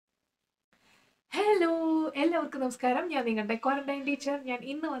എല്ലാവർക്കും നമസ്കാരം. ഞാൻ നിങ്ങളുടെ ക്വാറന്റൈൻ ടീച്ചർ. ഞാൻ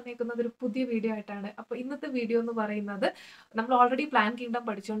ഇന്ന് വന്നേക്കുന്നത് ഒരു പുതിയ വീഡിയോ ആയിട്ടാണ്. അപ്പോൾ ഇന്നത്തെ വീഡിയോ എന്ന് പറയുന്നത് നമ്മൾ ഓൾറെഡി പ്ലാൻ കിങ്ഡം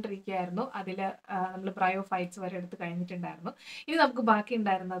പഠിച്ചുകൊണ്ടിരിക്കുകയായിരുന്നു. അതിൽ നമ്മൾ ബ്രയോഫൈറ്റ്സ് വരെ എടുത്ത് കഴിഞ്ഞിട്ടുണ്ടായിരുന്നു. ഇനി നമുക്ക് ബാക്കി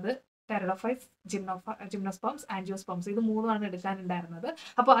ഉണ്ടായിരുന്നത് ടെറിഡോഫൈറ്റ്സ്, ജിംനോസ്പേംസ്, ആൻജിയോസ്പേംസ്, ഇത് മൂന്നുമാണ് എടുക്കാനുണ്ടായിരുന്നത്.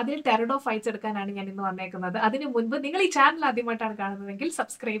 അപ്പോൾ അതിൽ ടെറിഡോഫൈറ്റ്സ് എടുക്കാനാണ് ഞാൻ ഇന്ന് വന്നേക്കുന്നത്. അതിന് മുൻപ് നിങ്ങൾ ഈ ചാനൽ ആദ്യമായിട്ടാണ് കാണുന്നതെങ്കിൽ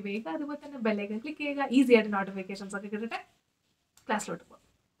സബ്സ്ക്രൈബ് ചെയ്യുക, അതുപോലെ തന്നെ ബെല്ലൈക്കൺ ക്ലിക്ക് ചെയ്യുക, ഈസി ആയിട്ട് നോട്ടിഫിക്കേഷൻസ് ഒക്കെ കിട്ടട്ടെ. ക്ലാസ്സിലോട്ട് പോകാം.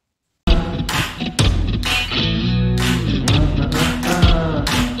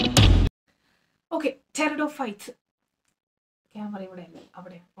 Okay, pteridophytes. Camera ഇവിടെ അല്ല,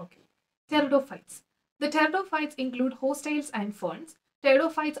 അവിടെ. Okay. Pteridophytes. The pteridophytes include hostiles and ferns.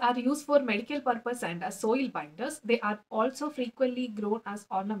 Pteridophytes are used for medical purpose and as soil binders. They are also frequently grown as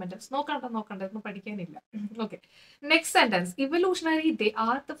ornamentals. നോക്കണ്ട, ഒന്നും പഠിക്കാനില്ല. Okay. Next sentence. Evolutionary, they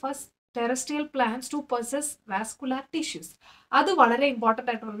are the first terrestrial plants to possess vascular tissues. അത് വളരെ important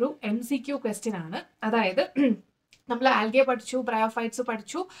ആയിട്ടുള്ളൊരു MCQ question ആണ്. അതായത് നമ്മൾ algae പഠിച്ചു, bryophytes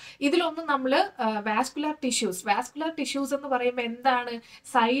പഠിച്ചു. ഇതിലൊന്നും നമ്മൾ വാസ്കുലർ ടിഷ്യൂസ് എന്ന് പറയുമ്പോൾ എന്താണ്?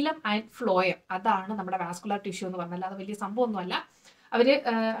 സൈലം ആൻഡ് ഫ്ലോയം, അതാണ് നമ്മുടെ വാസ്കുലർ ടിഷ്യൂ എന്ന് പറഞ്ഞാൽ. അത് വലിയ സംഭവമൊന്നുമല്ല, അവര്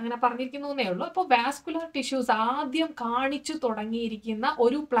അങ്ങനെ പറഞ്ഞിരിക്കുന്നേ ഉള്ളൂ. അപ്പോൾ വാസ്കുലർ ടിഷ്യൂസ് ആദ്യം കാണിച്ചു തുടങ്ങിയിരിക്കുന്ന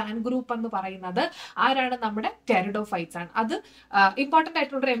ഒരു പ്ലാൻ ഗ്രൂപ്പ് എന്ന് പറയുന്നത് ആരാണ്? നമ്മുടെ ടെറിഡോഫൈറ്റ്സ് ആണ്. അത് ഇമ്പോർട്ടൻ്റ്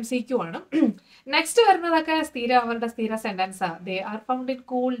ആയിട്ടുള്ളൊരു MCQ ആണ്. നെക്സ്റ്റ് വരുന്നതൊക്കെ അവരുടെ സ്ഥിര സെന്റൻസാ. They are found in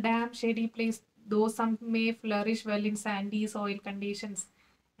cool, dam, ഷെഡി place, though some may flourish well in sandy soil conditions.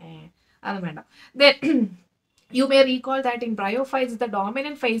 അത് വേണ്ട. Then you may recall that in bryophytes the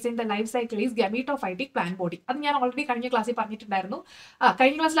dominant phase in the life cycle is gametophytic plant body. അത് ഞാൻ already കഴിഞ്ഞ ക്ലാസ്സിൽ പറഞ്ഞിട്ടുണ്ടായിരുന്നു.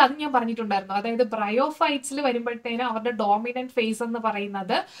 കഴിഞ്ഞ ക്ലാസ്സിൽ അത് ഞാൻ പറഞ്ഞിട്ടുണ്ടായിരുന്നു. അതായത് ബ്രയോഫൈറ്റ്സിൽ വരുമ്പോഴത്തേനും അവരുടെ ഡോമിനന്റ് ഫേസ് എന്ന്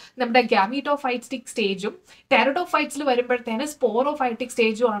പറയുന്നത് നമ്മുടെ ഗാമീറ്റോഫൈറ്റിക് സ്റ്റേജും ടെറിഡോഫൈറ്റ്സിൽ വരുമ്പോഴത്തേന് സ്പോറോഫൈറ്റിക്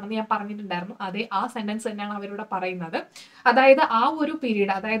സ്റ്റേജും ആണെന്ന് ഞാൻ പറഞ്ഞിട്ടുണ്ടായിരുന്നു. അതേ ആ സെന്റൻസ് തന്നെയാണ് അവരിവിടെ പറയുന്നത്. അതായത് ആ ഒരു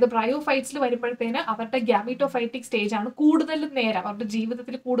പീരീഡ്, അതായത് ബ്രയോഫൈറ്റ്സിൽ വരുമ്പോഴത്തേന് അവരുടെ ഗാമീറ്റോഫൈറ്റിക് സ്റ്റേജ് ആണ് കൂടുതൽ നേരം അവരുടെ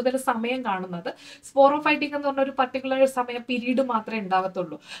ജീവിതത്തിൽ കൂടുതൽ സമയം കാണുന്നത്. സ്പോറോഫൈറ്റിക് എന്ന് പറഞ്ഞ ഒരു പർട്ടിക്കുലർ സമയം പീരീഡ് മാത്രമേ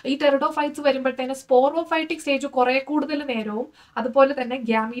ഉണ്ടാവത്തുള്ളൂ. ഈ ടെറിഡോഫൈറ്റ്സ് വരുമ്പോഴത്തേന് സ്പോറോഫൈറ്റിക് സ്റ്റേജ് കുറെ കൂടുതൽ നേരവും അതുപോലെ തന്നെ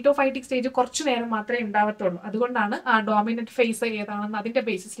ഗ്യാമീറ്റോഫൈറ്റിക് സ്റ്റേജ് കുറച്ചു നേരം മാത്രമേ ഉണ്ടാവത്തുള്ളൂ. അതുകൊണ്ടാണ് ആ ഡോമിനന്റ് ഫേസ് ഏതാണെന്ന് അതിന്റെ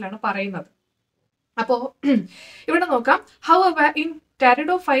ബേസിസിലാണ് പറയുന്നത്. അപ്പോ ഇവിടെ നോക്കാം. However, in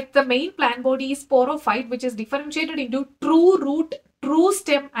Pteridophytes, the main plant body is sporophyte, which is differentiated into true root, true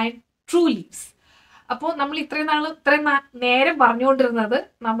stem and true leaves. അപ്പോൾ നമ്മൾ ഇത്രയും നേരം പറഞ്ഞുകൊണ്ടിരുന്നത്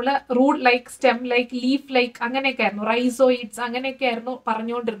നമ്മൾ root like, stem like, leaf like അങ്ങനെയൊക്കെ ആയിരുന്നു, റൈസോയിഡ്സ് അങ്ങനെയൊക്കെ ആയിരുന്നു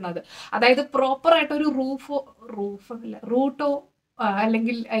പറഞ്ഞുകൊണ്ടിരുന്നത്. അതായത് പ്രോപ്പർ ആയിട്ട് ഒരു റൂട്ടോ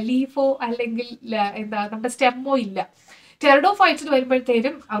അല്ലെങ്കിൽ ലീഫോ അല്ലെങ്കിൽ എന്താ നമ്മുടെ സ്റ്റെമ്മോ ഇല്ല. ടെറിഡോഫൈറ്റ്സിൽ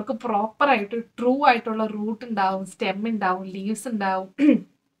വരുമ്പോഴത്തേനും അവർക്ക് പ്രോപ്പർ ആയിട്ട് ട്രൂ ആയിട്ടുള്ള റൂട്ട് ഉണ്ടാവും, സ്റ്റെം ഉണ്ടാവും, ലീവ്സ് ഉണ്ടാവും.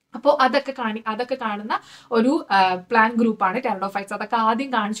 അപ്പോൾ അതൊക്കെ കാണുന്ന ഒരു പ്ലാന്റ് ഗ്രൂപ്പാണ് ടെറിഡോഫൈറ്റ്സ്. അതൊക്കെ ആദ്യം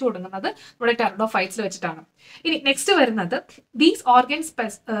കാണിച്ചു കൊടുക്കുന്നത് നമ്മുടെ ടെറിഡോഫൈറ്റ്സിൽ വെച്ചിട്ടാണ്. ഇനി നെക്സ്റ്റ് വരുന്നത് these organs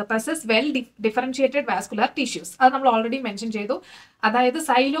possess well differentiated vascular tissues. അത് നമ്മൾ ഓൾറെഡി മെൻഷൻ ചെയ്തു. അതായത്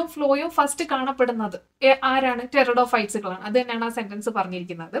സൈലോം ഫ്ലോയും ഫസ്റ്റ് കാണപ്പെടുന്നത് ആരാണ്? ടെറിഡോഫൈറ്റ്സുകളാണ്. അത് തന്നെയാണ് ആ സെന്റൻസ്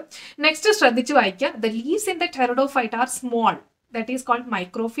പറഞ്ഞിരിക്കുന്നത്. നെക്സ്റ്റ് ശ്രദ്ധിച്ചു വായിക്കുക. The leaves in the pteridophyte are small, that is called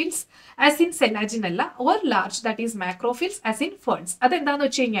microphyls as in Selaginella, or large, that is macrophyls as in ferns. അതെന്താന്ന്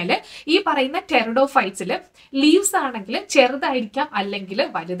വെച്ച് കഴിഞ്ഞാൽ ഈ പറയുന്ന ടെറിഡോഫൈറ്റ്സിൽ ലീവ്സ് ആണെങ്കിൽ ചെറുതായിരിക്കാം അല്ലെങ്കിൽ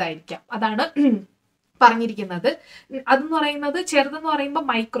വലുതായിരിക്കാം. അതാണ് പറഞ്ഞിരിക്കുന്നത്. അതെന്ന് പറയുന്നത് ചെറുതെന്ന് പറയുമ്പോൾ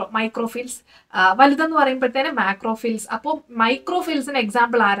മൈക്രോഫിൽസ്, വലുതെന്ന് പറയുമ്പോഴത്തേന് മാക്രോഫിൽസ്. അപ്പോൾ മൈക്രോഫിൽസിന്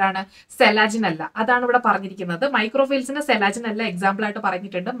എക്സാമ്പിൾ ആരാണ്? സെലാജിനല്ല. അതാണ് ഇവിടെ പറഞ്ഞിരിക്കുന്നത്. മൈക്രോഫിൽസിന് സെലാജിനല്ല എക്സാമ്പിൾ ആയിട്ട്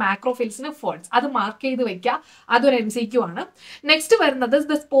പറഞ്ഞിട്ടുണ്ട്, മാക്രോഫിൽസിന് ഫേൺസ്. അത് മാർക്ക് ചെയ്ത് വെക്കുക. അതൊരു MCQ ആണ്. നെക്സ്റ്റ് വരുന്നത്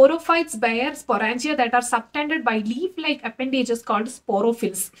the സ്പോറോഫൈറ്റ്സ് bear sporangia that are സബ്ടെൻഡഡ് by leaf like appendages called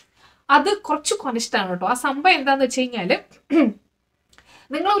sporophylls. അത് കുറച്ച് കൊനിഷ്ടാണ് കേട്ടോ. ആ സംഭവം എന്താന്ന് വെച്ച് കഴിഞ്ഞാൽ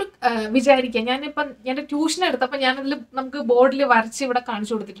നിങ്ങളൊരു വിചാരിക്കുക, ഞാനിപ്പം എൻ്റെ ട്യൂഷൻ എടുത്തപ്പോൾ ഞാനതിൽ നമുക്ക് ബോർഡിൽ വരച്ച് ഇവിടെ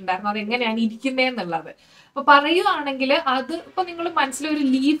കാണിച്ചു കൊടുത്തിട്ടുണ്ടായിരുന്നു അതെങ്ങനെയാണ് ഇരിക്കുന്നതെന്നുള്ളത്. അപ്പൊ പറയുവാണെങ്കിൽ അത് ഇപ്പൊ നിങ്ങൾ മനസ്സിലൊരു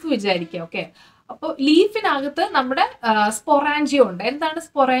ലീഫ് വിചാരിക്കുക. ഓക്കെ, അപ്പോൾ ലീഫിനകത്ത് നമ്മുടെ സ്പൊറാഞ്ചിയോ ഉണ്ട്. എന്താണ്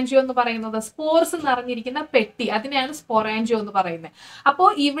സ്പൊറാഞ്ചിയോ എന്ന് പറയുന്നത്? സ്പോർസ് നിറഞ്ഞിരിക്കുന്ന പെട്ടി, അതിനെയാണ് സ്പൊറാഞ്ചിയോ എന്ന് പറയുന്നത്.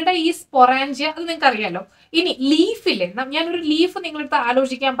 അപ്പോൾ ഇവിടെ ഈ സ്പൊറാഞ്ചിയ അത് നിങ്ങൾക്ക് അറിയാലോ. ഇനി ലീഫിലെ ഞാനൊരു ലീഫ് നിങ്ങളടുത്ത്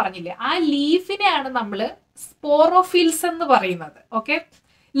ആലോചിക്കാൻ പറഞ്ഞില്ലേ, ആ ലീഫിനെയാണ് നമ്മൾ സ്പോറോഫിൽസ് എന്ന് പറയുന്നത്. ഓക്കെ,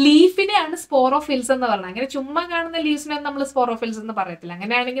 ലീഫിനെയാണ് സ്പോറോഫിൽസ് എന്ന് പറയുന്നത്. അങ്ങനെ ചുമ്മാ കാണുന്ന ലീവ്സിനെയൊന്നും നമ്മൾ സ്പോറോഫിൽസ് എന്ന് പറയത്തില്ല.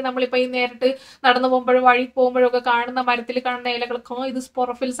 അങ്ങനെയാണെങ്കിൽ നമ്മളിപ്പോൾ ഈ നേരിട്ട് നടന്നു പോകുമ്പോഴും വഴി പോകുമ്പോഴും ഒക്കെ കാണുന്ന മരത്തിൽ കാണുന്ന ഇലകളൊക്കെ ഇത്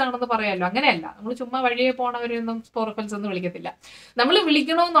സ്പോറോഫിൽസ് ആണെന്ന് പറയാമല്ലോ. അങ്ങനെയല്ല, നമ്മൾ ചുമ്മാ വഴിയെ പോണവരെയൊന്നും സ്പോറോഫിൽസ് എന്ന് വിളിക്കത്തില്ല. നമ്മൾ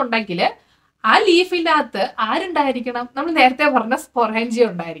വിളിക്കണമെന്നുണ്ടെങ്കിൽ ആ ലീഫിൻ്റെ അകത്ത് ആരുണ്ടായിരിക്കണം? നമ്മൾ നേരത്തെ പറഞ്ഞ സ്പൊറാഞ്ചിയ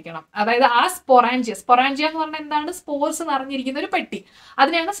ഉണ്ടായിരിക്കണം. അതായത് ആ സ്പൊറാഞ്ചിയ എന്ന് പറഞ്ഞാൽ എന്താണ്? സ്പോർസ് നിറഞ്ഞിരിക്കുന്ന ഒരു പെട്ടി,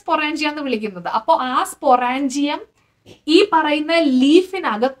 അതിനെയാണ് സ്പൊറാഞ്ചിയ എന്ന് വിളിക്കുന്നത്. അപ്പോൾ ആ സ്പൊറാഞ്ചിയം ഈ പറയുന്ന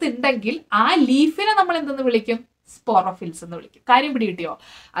ലീഫിനകത്തുണ്ടെങ്കിൽ ആ ലീഫിനെ നമ്മൾ എന്തെന്ന് വിളിക്കും? സ്പോറോഫിൽസ് എന്ന് വിളിക്കും. കാര്യം പിടികിട്ടിയോ?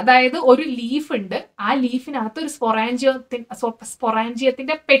 അതായത് ഒരു ലീഫ് ഉണ്ട്, ആ ലീഫിനകത്ത് ഒരു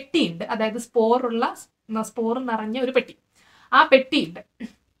സ്പൊറാഞ്ചിയത്തിന്റെ പെട്ടി ഉണ്ട്, അതായത് സ്പോർ നിറഞ്ഞ ഒരു പെട്ടി, ആ പെട്ടിയുണ്ട്.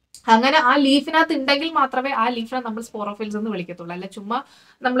 അങ്ങനെ ആ ലീഫിനകത്ത് ഉണ്ടെങ്കിൽ മാത്രമേ ആ ലീഫിനെ നമ്മൾ സ്പോറോഫിൽസ് എന്ന് വിളിക്കത്തുള്ളൂ, അല്ല ചുമ്മാ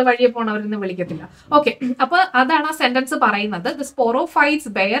നമ്മൾ വഴിയെ പോണവരെന്ന് വിളിക്കത്തില്ല. ഓക്കെ, അപ്പൊ അതാണ് ആ സെന്റൻസ് പറയുന്നത്. The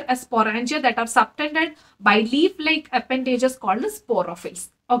സ്പോറോഫൈറ്റ്സ് bear A sporangia that are സബ്ടെൻഡഡ് by leaf like appendages called sporophylls.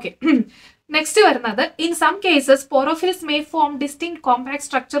 Okay, next വരുന്നത് in some cases sporophylls may form distinct compact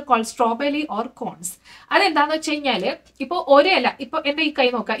structure called strawberry or cons. അതെന്താന്ന് വെച്ച് കഴിഞ്ഞാല് ഇപ്പൊ ഒരില, ഇപ്പൊ എന്റെ ഈ കൈ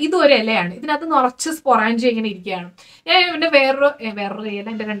നോക്കാം, ഇത് ഒരു ഇലയാണ്, ഇതിനകത്ത് നിറച്ച് സ്പൊറാഞ്ചി ഇങ്ങനെ ഇരിക്കുകയാണ്. ഞാൻ എന്റെ വേറൊരു ഇല,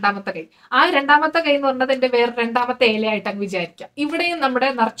 എന്റെ രണ്ടാമത്തെ കൈ, ആ രണ്ടാമത്തെ കൈ എന്ന് പറഞ്ഞത് എന്റെ വേറെ രണ്ടാമത്തെ ഇലയായിട്ട് അങ്ങ് വിചാരിക്കാം. ഇവിടെയും നമ്മുടെ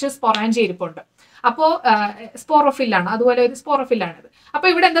നിറച്ച് സ്പൊറാഞ്ചി ഇരിപ്പുണ്ട്, അപ്പോ സ്പോറോഫില്ലാണ്, അതുപോലെ ഒരു സ്പോറോഫില്ലാണിത്. അപ്പൊ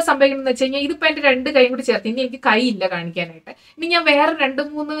ഇവിടെ എന്താ സംഭവിക്കുന്നത് എന്ന് വെച്ച് കഴിഞ്ഞാൽ ഇതിപ്പോ എന്റെ രണ്ട് കൈയും കൂടി ചേർത്ത്, ഇനി എനിക്ക് കൈ ഇല്ല കാണിക്കാനായിട്ട്, ഇനി ഞാൻ വേറെ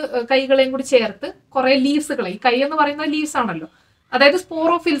 2-3 കൈകളെയും കൂടി ചേർത്ത് കുറെ ലീവ്സുകളെ, ഈ കൈ എന്ന് പറയുന്നത് ലീവ്സ് ആണല്ലോ, അതായത്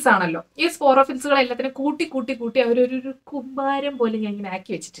സ്പോറോഫിൽസ് ആണല്ലോ, ഈ സ്പോറോഫിൽസുകളെ എല്ലാത്തിനും കൂട്ടി അവരൊരു കുമ്പാരം പോലെ ഞാൻ ഇങ്ങനെ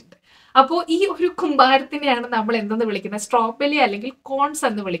ആക്കി വെച്ചിട്ടുണ്ട്. അപ്പോൾ ഈ ഒരു കുമ്പാരത്തിനെയാണ് നമ്മൾ എന്തെന്ന് വിളിക്കുന്നത്? സ്ട്രോബെറി അല്ലെങ്കിൽ കോൺസ്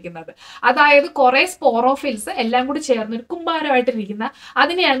എന്ന് വിളിക്കുന്നത്. അതായത് കുറെ സ്പോറോഫിൽസ് എല്ലാം കൂടി ചേർന്ന് ഒരു കുമ്പാരമായിട്ടിരിക്കുന്ന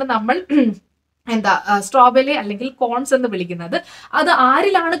അതിനെയാണ് നമ്മൾ സ്ട്രോബെറി അല്ലെങ്കിൽ കോൺസ് എന്ന് വിളിക്കുന്നത്. അത്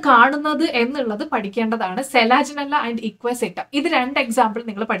ആരിലാണ് കാണുന്നത് എന്നുള്ളത് പഠിക്കേണ്ടതാണ്. സെലാജിനല്ല ആൻഡ് ഇക്വസെറ്റ, ഇത് 2 എക്സാമ്പിൾ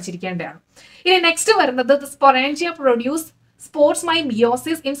നിങ്ങൾ പഠിച്ചിരിക്കേണ്ടതാണ്. ഇനി നെക്സ്റ്റ് വരുന്നത് sporangia produce spores by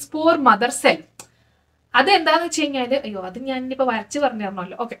meiosis in spore mother cell. അത് എന്താന്ന് വെച്ച് കഴിഞ്ഞാൽ, അയ്യോ അത് ഞാൻ ഇനിയിപ്പോ വരച്ച് പറഞ്ഞു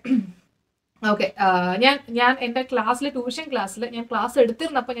തരണമല്ലോ. ഓക്കെ, ഞാൻ എൻ്റെ ക്ലാസ്സിൽ, ട്യൂഷൻ ക്ലാസ്സിൽ ഞാൻ ക്ലാസ്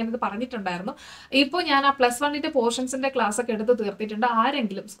എടുത്തിരുന്നപ്പോൾ ഞാനിത് പറഞ്ഞിട്ടുണ്ടായിരുന്നു. ഇപ്പോൾ ഞാൻ ആ +1 പോർഷൻസിന്റെ ക്ലാസ് ഒക്കെ എടുത്ത് തീർത്തിട്ടുണ്ട്.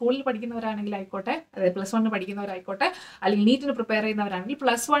 ആരെങ്കിലും സ്കൂളിൽ പഠിക്കുന്നവരാണെങ്കിൽ ആയിക്കോട്ടെ, അതായത് +1 പഠിക്കുന്നവരായിക്കോട്ടെ, അല്ലെങ്കിൽ നീറ്റിന് പ്രിപ്പയർ ചെയ്യുന്നവരാണെങ്കിൽ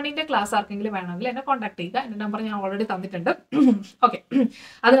 +1 ക്ലാസ് ആർക്കെങ്കിലും വേണമെങ്കിൽ എന്നെ കോൺടാക്ട് ചെയ്യുക. എൻ്റെ നമ്പർ ഞാൻ ഓൾറെഡി തന്നിട്ടുണ്ട്. ഓക്കെ,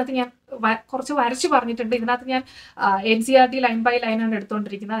 അതിനകത്ത് ഞാൻ കുറച്ച് വരച്ച് പറഞ്ഞിട്ടുണ്ട്. ഇതിനകത്ത് ഞാൻ NCERT ലൈൻ ബൈ ലൈൻ ആണ്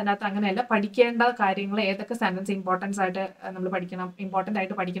എടുത്തുകൊണ്ടിരിക്കുന്നത്. അതിനകത്ത് അങ്ങനെയല്ല, പഠിക്കേണ്ട കാര്യങ്ങൾ ഏതൊക്കെ സെന്റൻസ് ഇമ്പോർട്ടൻറ്റ് ആയിട്ട്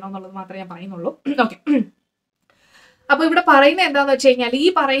പഠിക്കണം എന്നുള്ളത് മാത്രമേ ഞാൻ പറയുന്നുള്ളൂ. ഓക്കെ, അപ്പൊ ഇവിടെ പറയുന്നത് എന്താന്ന് വെച്ച് കഴിഞ്ഞാൽ, ഈ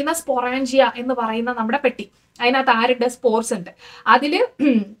പറയുന്ന സ്പൊറാഞ്ചിയ എന്ന് പറയുന്ന നമ്മുടെ പെട്ടി, അതിനകത്ത് ആരുണ്ട്? സ്പോർസ് ഉണ്ട്. അതില്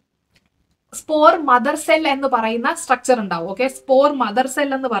സ്പോർ മദർ സെൽ എന്ന് പറയുന്ന സ്ട്രക്ചർ ഉണ്ടാവും. ഓക്കെ, സ്പോർ മദർ സെൽ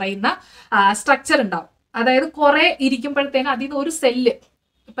എന്ന് പറയുന്ന സ്ട്രക്ചർ ഉണ്ടാവും. അതായത് കുറെ ഇരിക്കുമ്പോഴത്തേനും അതിൽ നിന്ന് ഒരു സെല്ല്,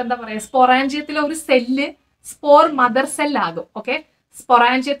 ഇപ്പൊ എന്താ പറയാ, സ്പൊറാഞ്ചിയത്തിലെ ഒരു സെല്ല് സ്പോർ മദർ സെല്ലാകും. ഓക്കെ,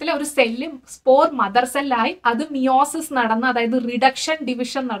 സ്പൊറാഞ്ചിയത്തിലെ ഒരു സെല്ല് സ്പോർ മദർ സെല്ലായി അത് മിയോസിസ് നടന്ന്, അതായത് റിഡക്ഷൻ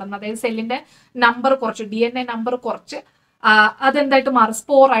ഡിവിഷൻ നടന്ന്, അതായത് സെല്ലിന്റെ നമ്പർ കുറച്ച്, DNA നമ്പർ കുറച്ച് അതെന്തായിട്ട് മാറും?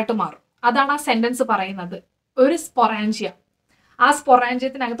 സ്പോർ ആയിട്ട് മാറും. അതാണ് ആ സെന്റൻസ് പറയുന്നത്. ഒരു സ്പൊറാഞ്ചിയ, ആ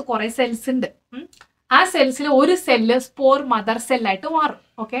സ്പൊറാഞ്ചിയത്തിനകത്ത് കുറെ സെൽസ് ഉണ്ട്, ആ സെൽസിൽ ഒരു സെല്ല് സ്പോർ മദർ സെല്ലായിട്ട് മാറും.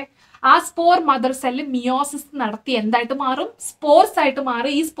 ഓക്കെ, ആ സ്പോർ മദർ സെല്ല് മിയോസിസ് നടത്തി എന്തായിട്ട് മാറും? സ്പോർസ് ആയിട്ട്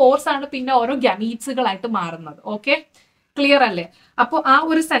മാറും. ഈ സ്പോർസ് ആണ് പിന്നെ ഓരോ ഗമീറ്റ്സുകളായിട്ട് മാറുന്നത്. ഓക്കെ, ക്ലിയർ അല്ലേ? അപ്പോൾ ആ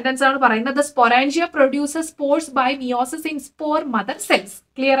ഒരു സെന്റൻസ് ആണ് പറയുന്നത്, the sporangia produces spores by meiosis in spore mother cells.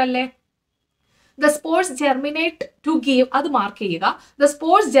 Clear അല്ലേ? The spores germinate to give, അത് മാർക്ക് ചെയ്യുക. The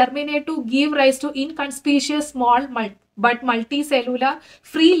spores germinate to give raise to ഇൻകൺസ്പീഷ്യസ് small but multicellular,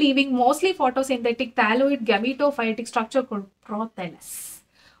 free living, mostly photosynthetic, thalloid, gametophytic structure called prothallus.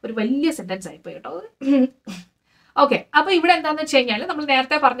 ഒരു വലിയ sentence ആയിപ്പോയി കേട്ടോ. Okay, അപ്പൊ ഇവിടെ എന്താന്ന് വെച്ച് കഴിഞ്ഞാൽ, നമ്മൾ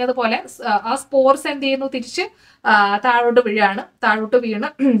നേരത്തെ പറഞ്ഞതുപോലെ ആ സ്പോർസ് എന്ത് ചെയ്യുന്നു? തിരിച്ച് താഴോട്ട് വീണ്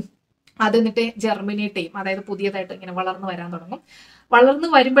അത് എന്നിട്ട് ജെർമിനേറ്റ് ചെയ്യും, അതായത് പുതിയതായിട്ട് ഇങ്ങനെ വളർന്നു വരാൻ തുടങ്ങും. വളർന്നു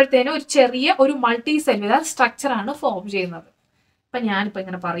വരുമ്പോഴത്തേനും ഒരു ചെറിയ ഒരു മൾട്ടി സെല്ലുലാർ സ്ട്രക്ചർ ആണ് ഫോം ചെയ്യുന്നത്. ഇപ്പൊ ഞാനിപ്പോ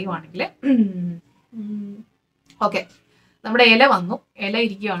ഇങ്ങനെ പറയുവാണെങ്കിൽ, ഓക്കെ, നമ്മുടെ ഇല വന്നു, ഇല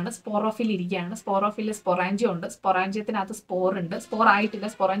ഇരിക്കുകയാണ്, സ്പോറോഫിൽ ഇരിക്കുകയാണ്. സ്പോറോഫില് സ്പൊറാഞ്ചിയം ഉണ്ട്, സ്പൊറാഞ്ചിയത്തിനകത്ത് സ്പോർ ഉണ്ട്, സ്പോർ ആയിട്ടില്ല,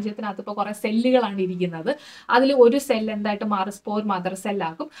 സ്പൊറാഞ്ചിയത്തിനകത്ത് ഇപ്പോൾ കുറെ സെല്ലുകളാണ് ഇരിക്കുന്നത്. അതിൽ ഒരു സെൽ എന്തായിട്ട് മാറി? Spore mother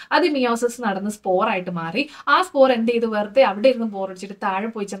സെല്ലാകും. അത് മിയോസിസ് നടന്ന് സ്പോർ ആയിട്ട് മാറി. ആ സ്പോർ എന്ത് ചെയ്ത് വെറുതെ അവിടെ ഇരുന്ന് ബോറടിച്ചിട്ട് താഴെ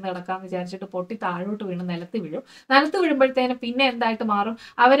പോയി ചെന്ന് കിടക്കാന്ന് വിചാരിച്ചിട്ട് പൊട്ടി താഴോട്ട് വീണ് നിലത്ത് വീഴും. നിലത്ത് വീഴുമ്പോഴത്തേനും പിന്നെ എന്തായിട്ട് മാറും?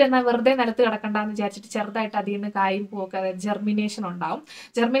 അവരെന്നാൽ വെറുതെ നിലത്ത് കിടക്കണ്ടെന്ന് വിചാരിച്ചിട്ട് ചെറുതായിട്ട് അതിൽ നിന്ന് കായും പോക്ക്, അതായത് ജെർമിനേഷൻ ഉണ്ടാവും.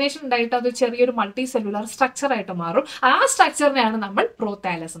 ജെർമിനേഷൻ ഉണ്ടായിട്ട് അത് ചെറിയൊരു മൾട്ടി സെല്ലുലാർ സ്ട്രക്ചർ ആയിട്ട് മാറും. ആ സ്ട്രക്ചറിനെയാണ് നമ്മൾ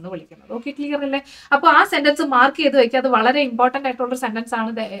പ്രോതാലസ് എന്ന് വിളിക്കുന്നത്. ഓക്കെ, ക്ലിയർ അല്ലേ? അപ്പൊ ആ സെന്റൻസ് മാർക്ക് ചെയ്ത് വെക്കുക. അത് വളരെ ഇമ്പോർട്ടന്റ് ആയിട്ടുള്ള സെന്റൻസ് ആണ്.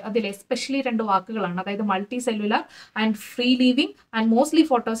 അതിൽ എസ്പെഷ്യലി 2 വാക്കുകളാണ്, അതായത് multi cellular and free living and mostly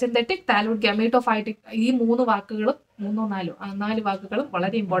photosynthetic, thalloid, ഗമേറ്റോഫൈറ്റിക്. ഈ 3 വാക്കുകളും 4 വാക്കുകളും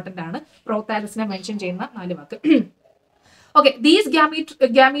വളരെ ഇമ്പോർട്ടന്റ് ആണ്. പ്രോതാലസിനെ മെൻഷൻ ചെയ്യുന്ന 4 വാക്ക്. Okay, these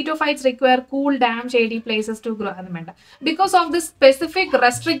gametophytes require cool, damp, shady places to grow. Because of this specific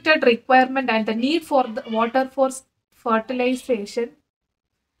restricted requirement and the need for the water for fertilization,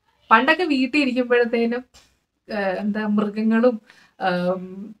 പണ്ടൊക്കെ വീട്ടിൽ ഇരിക്കുമ്പോഴത്തേനും എന്താ മൃഗങ്ങളും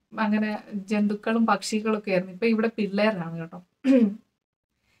അങ്ങനെ ജന്തുക്കളും പക്ഷികളും ഒക്കെ ആയിരുന്നു. ഇപ്പൊ ഇവിടെ പിള്ളേരാണ് കേട്ടോ.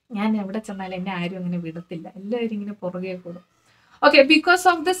 ഞാൻ എവിടെ ചെന്നാലും എന്നെ ആരും അങ്ങനെ വിടത്തില്ല, എല്ലാവരും ഇങ്ങനെ പുറകെ കൂടും. Okay, because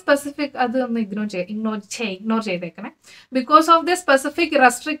of the specific, അത് ഒന്ന് ഇഗ്നോർ ചെയ്തേക്കണേ. Because of the specific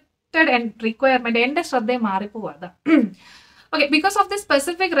restricted and requirement, എന്റെ ശ്രദ്ധയെ മാറിപ്പോവാ അതാ. Okay, because of this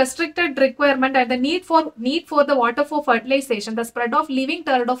specific restricted requirement and the need for the water for fertilization, the spread of living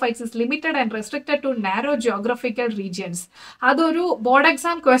pteridophytes is limited and restricted to narrow geographical regions. അതൊരു board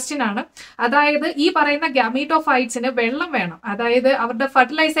exam question ആണ്. അതായത് ഈ പറയുന്ന ഗാമീറ്റോഫൈറ്റ്സിന് വെള്ളം വേണം. അതായത് അവരുടെ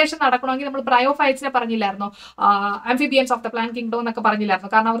fertilisation നടക്കണമെങ്കിൽ നമ്മൾ ബ്രയോഫൈറ്റ്സിനെ പറഞ്ഞില്ലായിരുന്നോ, amphibians of the plant kingdom എന്നൊക്കെ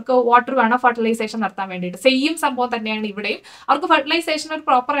പറഞ്ഞില്ലായിരുന്നു. കാരണം അവർക്ക് വാട്ടർ വേണം ഫെർട്ടിലൈസേഷൻ നടത്താൻ വേണ്ടിയിട്ട്. സെയിം സംഭവം തന്നെയാണ് ഇവിടെയും. അവർക്ക് ഫെർട്ടിലൈസേഷൻ ഒരു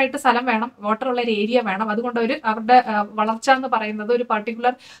പ്രോപ്പർ ആയിട്ട് സ്ഥലം വേണം, വാട്ടർ ഉള്ള ഒരു ഏരിയ വേണം. അതുകൊണ്ട് അവരുടെ വളർച്ച എന്ന് പറയുന്നത് ഒരു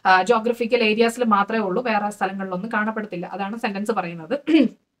പർട്ടിക്കുലർ ജോഗ്രഫിക്കൽ ഏരിയാസിൽ മാത്രമേ ഉള്ളൂ, വേറെ സ്ഥലങ്ങളിലൊന്നും കാണപ്പെടത്തില്ല. അതാണ് സെന്റൻസ് പറയുന്നത്.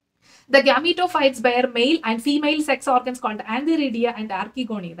 The gametophytes bear male and female sex organs called antheridia and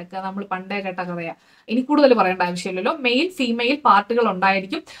archegonia. ഇതൊക്കെ നമ്മൾ പണ്ടേ കേട്ട കഥയാ, ഇനി കൂടുതൽ പറയേണ്ട ആവശ്യമില്ലല്ലോ. മെയിൽ ഫീമെയിൽ പാർട്ടുകൾ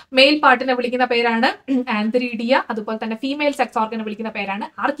ഉണ്ടായിരിക്കും. മെയിൽ പാർട്ടിനെ വിളിക്കുന്ന പേരാണ് ആന്തരീഡിയ, അതുപോലെ തന്നെ ഫീമെയിൽ സെക്സ് ഓർഗനെ വിളിക്കുന്ന പേരാണ്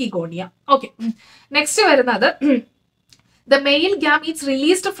ആർക്കിഗോണിയ. ഓക്കെ, നെക്സ്റ്റ് വരുന്നത് the male gametes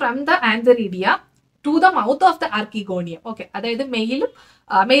released from the antheridia to the mouth of the archegonium. Okay, അതായത് മെയിൽ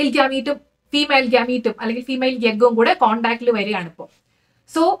ഗാമീറ്റും ഫീമെയിൽ ഗാമീറ്റും അല്ലെങ്കിൽ ഫീമെയിൽ എഗ്ഗും കൂടെ കോണ്ടാക്റ്റിൽ വരികയാണ് ഇപ്പോൾ.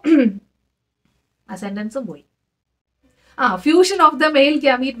 സോ ആ സെന്റൻസും പോയി. Fusion of the mail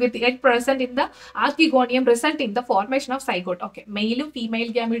gamete with egg present in the archegonium result in the formation of zygote. Okay, മെയിലും female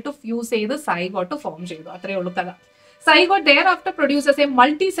ഗാമീറ്റും fuse ചെയ്ത് zygote form ചെയ്തു, അത്രയേ ഉള്ളൂ കഥ. Zygote thereafter produces a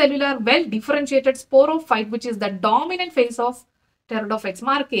multicellular, well-differentiated sporophyte, which is the dominant phase of Pteridophytes.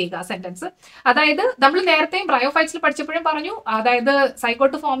 Mark ചെയ്യുക sentence. അതായത് നമ്മൾ നേരത്തെയും ബ്രയോഫൈറ്റ്സിൽ പഠിച്ചപ്പോഴും പറഞ്ഞു, അതായത്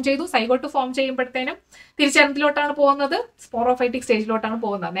സൈഗോട്ട് ഫോം ചെയ്തു, സൈഗോട്ട് ഫോം ചെയ്യുമ്പോഴത്തേനും തിരിച്ചെന്തിലോട്ടാണ് പോകുന്നത്, സ്പോറോഫൈറ്റിക് സ്റ്റേജിലോട്ടാണ്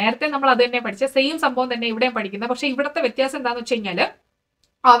പോകുന്നത്. നേരത്തെ നമ്മൾ അത് തന്നെ പഠിച്ച സെയിം സംഭവം തന്നെ ഇവിടെയും പഠിക്കുന്നത്. പക്ഷെ ഇവിടുത്തെ വ്യത്യാസം എന്താണെന്ന് വെച്ച് കഴിഞ്ഞാൽ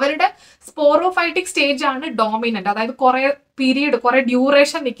അവരുടെ സ്പോറോഫൈറ്റിക് സ്റ്റേജ് ആണ് ഡോമിനന്റ്. അതായത് കുറെ പീരീഡ്, കുറെ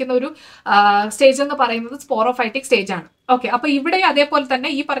ഡ്യൂറേഷൻ നിൽക്കുന്ന ഒരു സ്റ്റേജ് എന്ന് പറയുന്നത് സ്പോറോഫൈറ്റിക് സ്റ്റേജ് ആണ്. ഓക്കെ, അപ്പൊ ഇവിടെ അതേപോലെ തന്നെ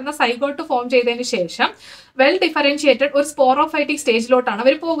ഈ പറയുന്ന സൈഗോട്ട് ഫോം ചെയ്തതിന് ശേഷം വെൽ ഡിഫറൻഷിയേറ്റഡ് ഒരു സ്പോറോഫൈറ്റിക് സ്റ്റേജിലോട്ടാണ്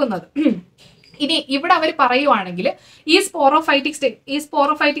അവർ പോകുന്നത്. ഇനി ഇവിടെ അവർ പറയുവാണെങ്കിൽ ഈ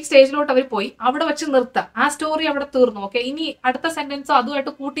സ്പോറോഫൈറ്റിക് സ്റ്റേജിലോട്ട് അവർ പോയി അവിടെ വെച്ച് നിർത്തുക, ആ സ്റ്റോറി അവിടെ തീർന്നു. ഓക്കെ, ഇനി അടുത്ത സെന്റൻസ്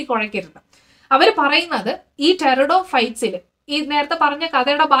അതുമായിട്ട് കൂട്ടിക്കുഴയ്ക്കരുത്. അവർ പറയുന്നത് ഈ ടെറിഡോഫൈറ്റ്സിൽ, ഈ നേരത്തെ പറഞ്ഞ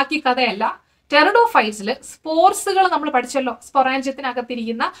കഥയുടെ ബാക്കി കഥയല്ല, ടെറിഡോഫൈറ്റ്സിൽ സ്പോർസുകൾ നമ്മൾ പഠിച്ചല്ലോ,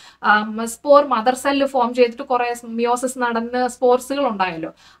 സ്പൊറാഞ്ചിയത്തിനകത്തിരിക്കുന്ന സ്പോർ മദർ സെല്ല് ഫോം ചെയ്തിട്ട് കുറെ മിയോസിസ് നടന്ന് സ്പോർസുകൾ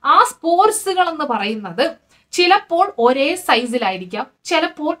ഉണ്ടായല്ലോ. ആ സ്പോർസുകൾ എന്ന് പറയുന്നത് ചിലപ്പോൾ ഒരേ സൈസിലായിരിക്കാം,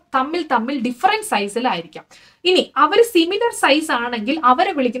 ചിലപ്പോൾ തമ്മിൽ ഡിഫറെന്റ് സൈസിലായിരിക്കാം. ഇനി അവർ സിമിലർ സൈസ് ആണെങ്കിൽ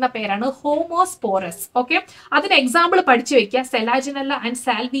അവരെ വിളിക്കുന്ന പേരാണ് ഹോമോസ്പോറസ്. ഓക്കെ, അതിന് എക്സാമ്പിൾ പഠിച്ചു വെക്കുക, സെലാജിനല്ല ആൻഡ്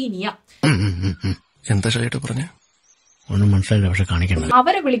സാൽവീനിയ.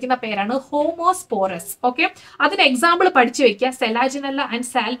 അവരെ വിളിക്കുന്ന പേരാണ് ഹോമോസ്പോറസ്. ഓക്കെ, അതിന് എക്സാമ്പിൾ പഠിച്ചു വെക്കുക, സെലാജിനല്ല ആൻഡ്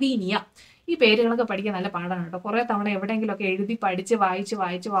സാൽവീനിയ. ഈ പേരുകളൊക്കെ പഠിക്കാൻ നല്ല പാടാണ് കേട്ടോ. കുറെ തവണ എവിടെയെങ്കിലും ഒക്കെ എഴുതി പഠിച്ച് വായിച്ച്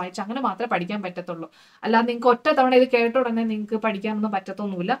അങ്ങനെ മാത്രമേ പഠിക്കാൻ പറ്റത്തുള്ളൂ. അല്ലാതെ നിങ്ങൾക്ക് ഒറ്റ തവണ ഇത് കേട്ട ഉടനെ നിങ്ങൾക്ക് പഠിക്കാനൊന്നും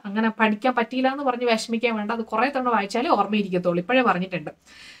പറ്റത്തൊന്നുമില്ല. അങ്ങനെ പഠിക്കാൻ പറ്റിയില്ല എന്ന് പറഞ്ഞ് വിഷമിക്കാൻ വേണ്ട, അത് കുറെ തവണ വായിച്ചാലേ ഓർമ്മയിരിക്കത്തുള്ളൂ. ഇപ്പോഴേ പറഞ്ഞിട്ടുണ്ട്.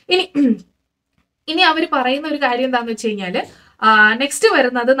 ഇനി അവർ പറയുന്ന ഒരു കാര്യം എന്താണെന്ന് വെച്ച് കഴിഞ്ഞാൽ, നെക്സ്റ്റ്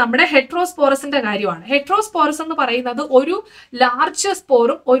വരുന്നത് നമ്മുടെ ഹെട്രോസ്പോറസിന്റെ കാര്യമാണ്. ഹെട്രോസ്പോറസ് എന്ന് പറയുന്നത് ഒരു ലാർജ്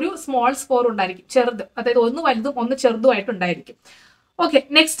സ്പോറും ഒരു സ്മോൾ സ്പോറും ഉണ്ടായിരിക്കും, ചെറുത്. അതായത് ഒന്ന് വലുതും ഒന്ന് ചെറുതുമായിട്ടുണ്ടായിരിക്കും. ഓക്കെ,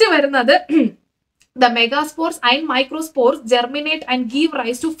 നെക്സ്റ്റ് വരുന്നത് the megaspores and microspores germinate and give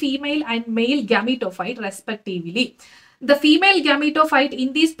rise to female and male gametophyte respectively. The female gametophyte in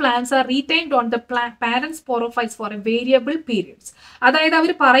these plants are retained on the parent sporophytes for a variable periods. അതായത്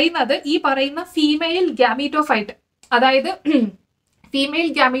അവർ പറയുന്നത് ഈ പറയുന്ന female ഗാമീറ്റോഫൈറ്റ്, അതായത് female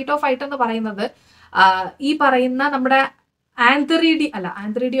ഗാമീറ്റോഫൈറ്റ് എന്ന് പറയുന്നത് ഈ പറയുന്ന നമ്മുടെ ആന്തറിഡിയ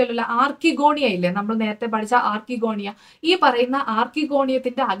ആർക്കിഗോണിയ ഇല്ലേ, നമ്മൾ നേരത്തെ പഠിച്ച ആർക്കിഗോണിയ, ഈ പറയുന്ന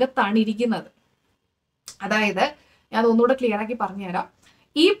ആർക്കിഗോണിയത്തിന്റെ അകത്താണ് ഇരിക്കുന്നത്. അതായത് ഞാൻ ഒന്നുകൂടെ ക്ലിയർ ആക്കി പറഞ്ഞുതരാം.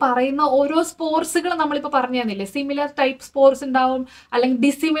 ഈ പറയുന്ന ഓരോ സ്പോർസുകൾ നമ്മളിപ്പോ പറഞ്ഞു തന്നില്ലേ, സിമിലർ ടൈപ്പ് സ്പോർസ് ഉണ്ടാവും അല്ലെങ്കിൽ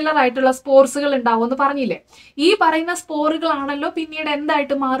ഡിസിമിലർ ആയിട്ടുള്ള സ്പോർസുകൾ ഉണ്ടാവും എന്ന് പറഞ്ഞില്ലേ. ഈ പറയുന്ന സ്പോറുകളാണല്ലോ പിന്നീട്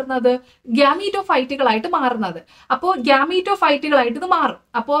എന്തായിട്ട് മാറുന്നത്, ഗാമീറ്റോഫൈറ്റുകളായിട്ട് മാറുന്നത്. അപ്പോൾ ഗാമീറ്റോഫൈറ്റുകളായിട്ട് ഇത് മാറും.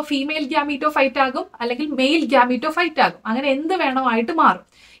 അപ്പോൾ ഫീമെയിൽ ഗാമീറ്റോഫൈറ്റ് ആകും അല്ലെങ്കിൽ മെയിൽ ഗാമീറ്റോഫൈറ്റ് ആകും, അങ്ങനെ എന്ത് വേണമായിട്ട് മാറും.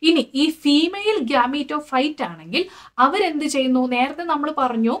 ഇനി ഈ ഫീമെയിൽ ഗാമീറ്റോഫൈറ്റ് ആണെങ്കിൽ അവരെന്ത് ചെയ്യുന്നു, നേരത്തെ നമ്മൾ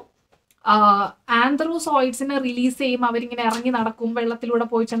പറഞ്ഞു ആന്ത്രോസോയിഡ്സിനെ റിലീസ് ചെയ്യും, അവരിങ്ങനെ ഇറങ്ങി നടക്കും, വെള്ളത്തിലൂടെ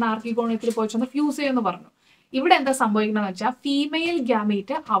പോയി ചെന്ന് ആർക്കിഗോണിയത്തിൽ പോയി ചെന്ന് ഫ്യൂസ് ചെയ്യുമെന്ന് പറഞ്ഞു. ഇവിടെ എന്താ സംഭവിക്കണമെന്ന് വെച്ചാൽ ഫീമെയിൽ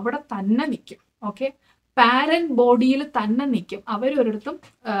ഗാമീറ്റ് അവിടെ തന്നെ നിൽക്കും. ഓക്കെ, പാരന്റ് ബോഡിയിൽ തന്നെ നിൽക്കും, അവരൊരിടത്തും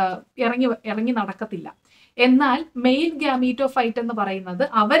ഇറങ്ങി നടക്കത്തില്ല. എന്നാൽ മെയിൽ ഗാമീറ്റോഫൈറ്റ് എന്ന് പറയുന്നത്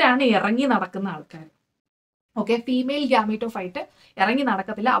അവരാണ് ഇറങ്ങി നടക്കുന്ന ആൾക്കാർ. ഓക്കെ, ഫീമെയിൽ ഗ്യാമീറ്റോഫൈറ്റ് ഇറങ്ങി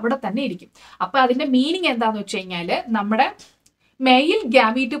നടക്കത്തില്ല, അവിടെ തന്നെ ഇരിക്കും. അപ്പൊ അതിന്റെ മീനിങ് എന്താന്ന് വെച്ച് കഴിഞ്ഞാല് നമ്മുടെ മെയിൽ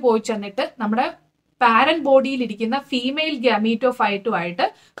ഗ്യാമീറ്റ് പോയി ചെന്നിട്ട് നമ്മുടെ പാരന്റ് ബോഡിയിൽ ഇരിക്കുന്ന ഫീമെയിൽ ഗ്യാമീറ്റോഫൈറ്റുമായിട്ട്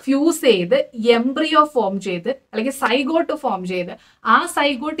ഫ്യൂസ് ചെയ്ത് എംബ്രിയോ ഫോം ചെയ്ത് അല്ലെങ്കിൽ സൈഗോട്ട് ഫോം ചെയ്ത് ആ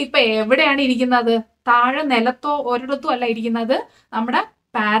സൈഗോട്ട് ഇപ്പൊ എവിടെയാണ് ഇരിക്കുന്നത്? താഴെ നിലത്തോ ഒരിടത്തും അല്ല ഇരിക്കുന്നത്, നമ്മുടെ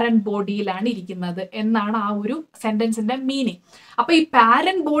പാരന്റ് ബോഡിയിലാണ് ഇരിക്കുന്നത് എന്നാണ് ആ ഒരു സെന്റൻസിന്റെ മീനിങ്. അപ്പൊ ഈ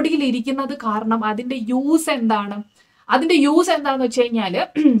പാരന്റ് ബോഡിയിൽ ഇരിക്കുന്നത് കാരണം അതിന്റെ യൂസ് എന്താണ്? അതിന്റെ യൂസ് എന്താന്ന് വെച്ച് കഴിഞ്ഞാല്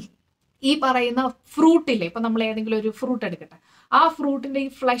ഈ പറയുന്ന ഫ്രൂട്ടില്ലേ, ഇപ്പൊ നമ്മൾ ഏതെങ്കിലും ഒരു ഫ്രൂട്ട് എടുക്കട്ടെ, ആ ഫ്രൂട്ടിന്റെ ഈ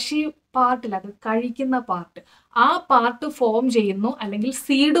ഫ്ലഷി പാർട്ടിൽ, അത് കഴിക്കുന്ന പാർട്ട്, ആ പാർട്ട് ഫോം ചെയ്യുന്നു അല്ലെങ്കിൽ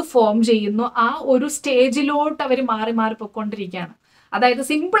സീഡ് ഫോം ചെയ്യുന്നു. ആ ഒരു സ്റ്റേജിലോട്ട് അവർ മാറി മാറി പൊയ്ക്കൊണ്ടിരിക്കുകയാണ്. അതായത്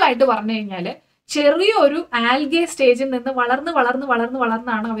സിമ്പിൾ ആയിട്ട് പറഞ്ഞു കഴിഞ്ഞാല് ചെറിയൊരു ആൽഗെ സ്റ്റേജിൽ നിന്ന്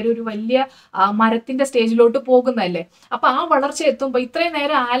വളർന്നാണ് അവരൊരു വലിയ മരത്തിന്റെ സ്റ്റേജിലോട്ട് പോകുന്നതല്ലേ. അപ്പൊ ആ വളർച്ച എത്തുമ്പോൾ ഇത്രയും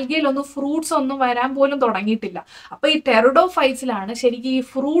നേരം ആൽഗയിലൊന്നും ഫ്രൂട്ട്സ് ഒന്നും വരാൻ പോലും തുടങ്ങിയിട്ടില്ല. അപ്പൊ ഈ ടെറിഡോഫൈറ്റ്സിലാണ് ശരിക്കും ഈ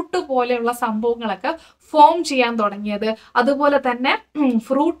ഫ്രൂട്ട് പോലെയുള്ള സംഭവങ്ങളൊക്കെ ഫോം ചെയ്യാൻ തുടങ്ങിയത്. അതുപോലെ തന്നെ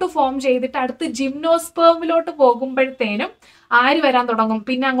ഫ്രൂട്ട് ഫോം ചെയ്തിട്ട് അടുത്ത് ജിംനോസ്പേമിലോട്ട് പോകുമ്പോഴത്തേനും ആര് വരാൻ തുടങ്ങും?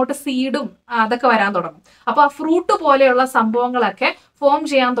 പിന്നെ അങ്ങോട്ട് സീഡും അതൊക്കെ വരാൻ തുടങ്ങും. അപ്പൊ ആ ഫ്രൂട്ട് പോലെയുള്ള സംഭവങ്ങളൊക്കെ ഫോം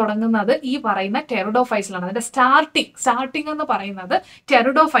ചെയ്യാൻ തുടങ്ങുന്നത് ഈ പറയുന്ന ടെറിഡോഫൈറ്റ്സിലാണ്. അതിന്റെ സ്റ്റാർട്ടിങ് എന്ന് പറയുന്നത്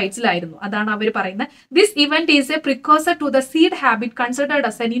ടെറിഡോഫൈറ്റ്സിലായിരുന്നു. അതാണ് അവർ പറയുന്നത്. This event is A പ്രിക്കോസർ to the seed habit considered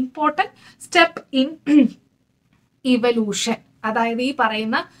as an important step in evolution. അതായത് ഈ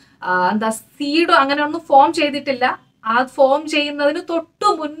പറയുന്ന എന്താ സീഡ് അങ്ങനെ ഒന്നും ഫോം ചെയ്തിട്ടില്ല. ആ ഫോം ചെയ്യുന്നതിന് തൊട്ടു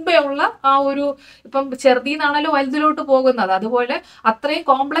മുൻപേ ഉള്ള ആ ഒരു, ഇപ്പം ചെറുതിന്നാണല്ലോ വലുതിലോട്ട് പോകുന്നത്, അതുപോലെ അത്രയും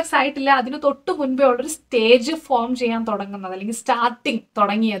കോംപ്ലക്സ് ആയിട്ടില്ല, അതിന് തൊട്ടു മുൻപേ ഉള്ളൊരു സ്റ്റേജ് ഫോം ചെയ്യാൻ തുടങ്ങുന്നത് അല്ലെങ്കിൽ സ്റ്റാർട്ടിങ്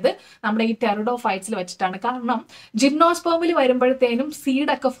തുടങ്ങിയത് നമ്മുടെ ഈ ടെറിഡോഫൈറ്റ്സിൽ വെച്ചിട്ടാണ്. കാരണം ജിംനോസ്പേമിൽ വരുമ്പോഴത്തേനും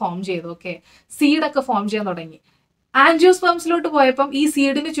സീഡൊക്കെ ഫോം ചെയ്തു. ഓക്കെ, സീഡൊക്കെ ഫോം ചെയ്യാൻ തുടങ്ങി. ആൻജിയോസ്പേംസിലോട്ട് പോയപ്പം ഈ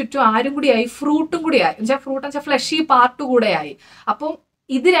സീഡിന് ചുറ്റും ആരും കൂടിയായി, ഫ്രൂട്ടും കൂടിയായി. ഫ്രൂട്ട് വെച്ചാൽ ഫ്ലഷി പാർട്ട് കൂടെയായി. അപ്പം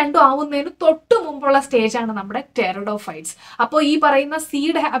ഇത് രണ്ടും ആവുന്നതിന് തൊട്ടു മുമ്പുള്ള സ്റ്റേജാണ് നമ്മുടെ ടെറിഡോഫൈറ്റ്സ്. അപ്പോൾ ഈ പറയുന്ന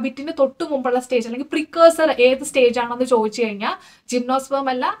സീഡ് ഹാബിറ്റിന് തൊട്ടു മുമ്പുള്ള സ്റ്റേജ് അല്ലെങ്കിൽ പ്രിക്കേഴ്സർ ഏത് സ്റ്റേജ് ആണെന്ന് ചോദിച്ചു കഴിഞ്ഞാൽ ജിംനോസ്പേം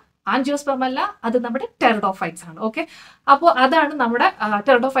അല്ല, ആൻജിയോസ്പേം അല്ല, അത് നമ്മുടെ ടെറിഡോഫൈറ്റ്സ് ആണ്. ഓക്കെ, അപ്പോൾ അതാണ് നമ്മുടെ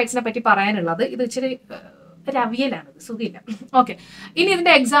ടെറിഡോഫൈറ്റ്സിനെ പറ്റി പറയാനുള്ളത്. ഇത് ഇച്ചിരി ഒരു അവിയലാണ്, സുഖമില്ല. ഓക്കെ, ഇനി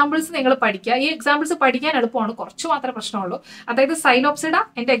ഇതിന്റെ എക്സാമ്പിൾസ് നിങ്ങൾ പഠിക്കുക. ഈ എക്സാമ്പിൾസ് പഠിക്കാൻ എളുപ്പമാണ്, കുറച്ച് മാത്രമേ പ്രശ്നമുള്ളൂ. അതായത് സൈലോപ്സിഡ,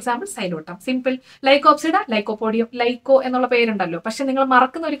 എന്റെ എക്സാമ്പിൾ സൈലോട്ടം, സിമ്പിൾ. ലൈക്കോപ്സിഡ, ലൈക്കോപോഡിയം, ലൈക്കോ എന്നുള്ള പേരുണ്ടല്ലോ, പക്ഷെ നിങ്ങൾ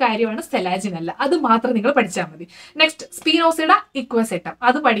മറക്കുന്ന ഒരു കാര്യമാണ് സെലാജിൻ അല്ല, അത് മാത്രം നിങ്ങൾ പഠിച്ചാൽ മതി. നെക്സ്റ്റ് സ്പീനോസിഡ, ഇക്വസെറ്റം,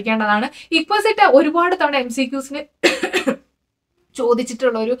 അത് പഠിക്കേണ്ടതാണ്. ഇക്വസെറ്റ ഒരുപാട് തവണ MCQസിന്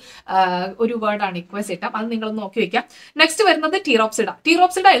ചോദിച്ചിട്ടുള്ള ഒരു വേർഡാണ് ഇക്വസെറ്റം, അത് നിങ്ങൾ നോക്കി വെക്കാം. നെക്സ്റ്റ് വരുന്നത്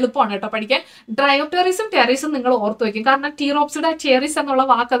ടീറോപ്സിഡ എളുപ്പമാണ് കേട്ടോ പഠിക്കാൻ. ഡ്രയോപ്റ്റെറിസും ടെറിസും നിങ്ങൾ ഓർത്ത് വെക്കും, കാരണം ടീറോപ്സിഡ ടെറിസ് എന്നുള്ള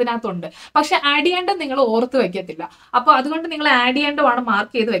വാക്ക് അതിനകത്തുണ്ട്, പക്ഷെ ആഡിയൻഡം നിങ്ങൾ ഓർത്ത് വെക്കത്തില്ല. അപ്പോൾ അതുകൊണ്ട് നിങ്ങൾ ആഡിയൻഡമാണ്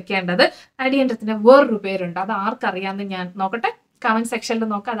മാർക്ക് ചെയ്ത് വെക്കേണ്ടത്. ആഡിയൻഡത്തിന് വേറൊരു പേരുണ്ട്, അത് ആർക്കറിയാമെന്ന് ഞാൻ നോക്കട്ടെ, കമന്റ് സെക്ഷനിൽ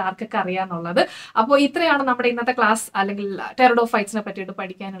നോക്കാം അത് ആർക്കൊക്കെ അറിയാന്നുള്ളത്. അപ്പോൾ ഇത്രയാണ് നമ്മുടെ ഇന്നത്തെ ക്ലാസ് അല്ലെങ്കിൽ ടെറിഡോഫൈറ്റ്സിനെ പറ്റിയിട്ട്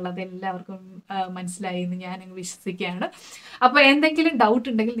പഠിക്കാനുള്ളത്. എല്ലാവർക്കും മനസ്സിലായി എന്ന് ഞാൻ വിശ്വസിക്കുകയാണ്. അപ്പോൾ എന്തെങ്കിലും ഡൗട്ട്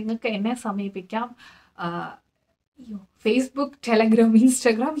ഉണ്ടെങ്കിൽ നിങ്ങൾക്ക് എന്നെ സമീപിക്കാം. Facebook, Telegram,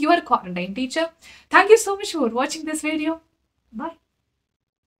 Instagram, your quarantine teacher. Thank you so much for watching this video. Bye.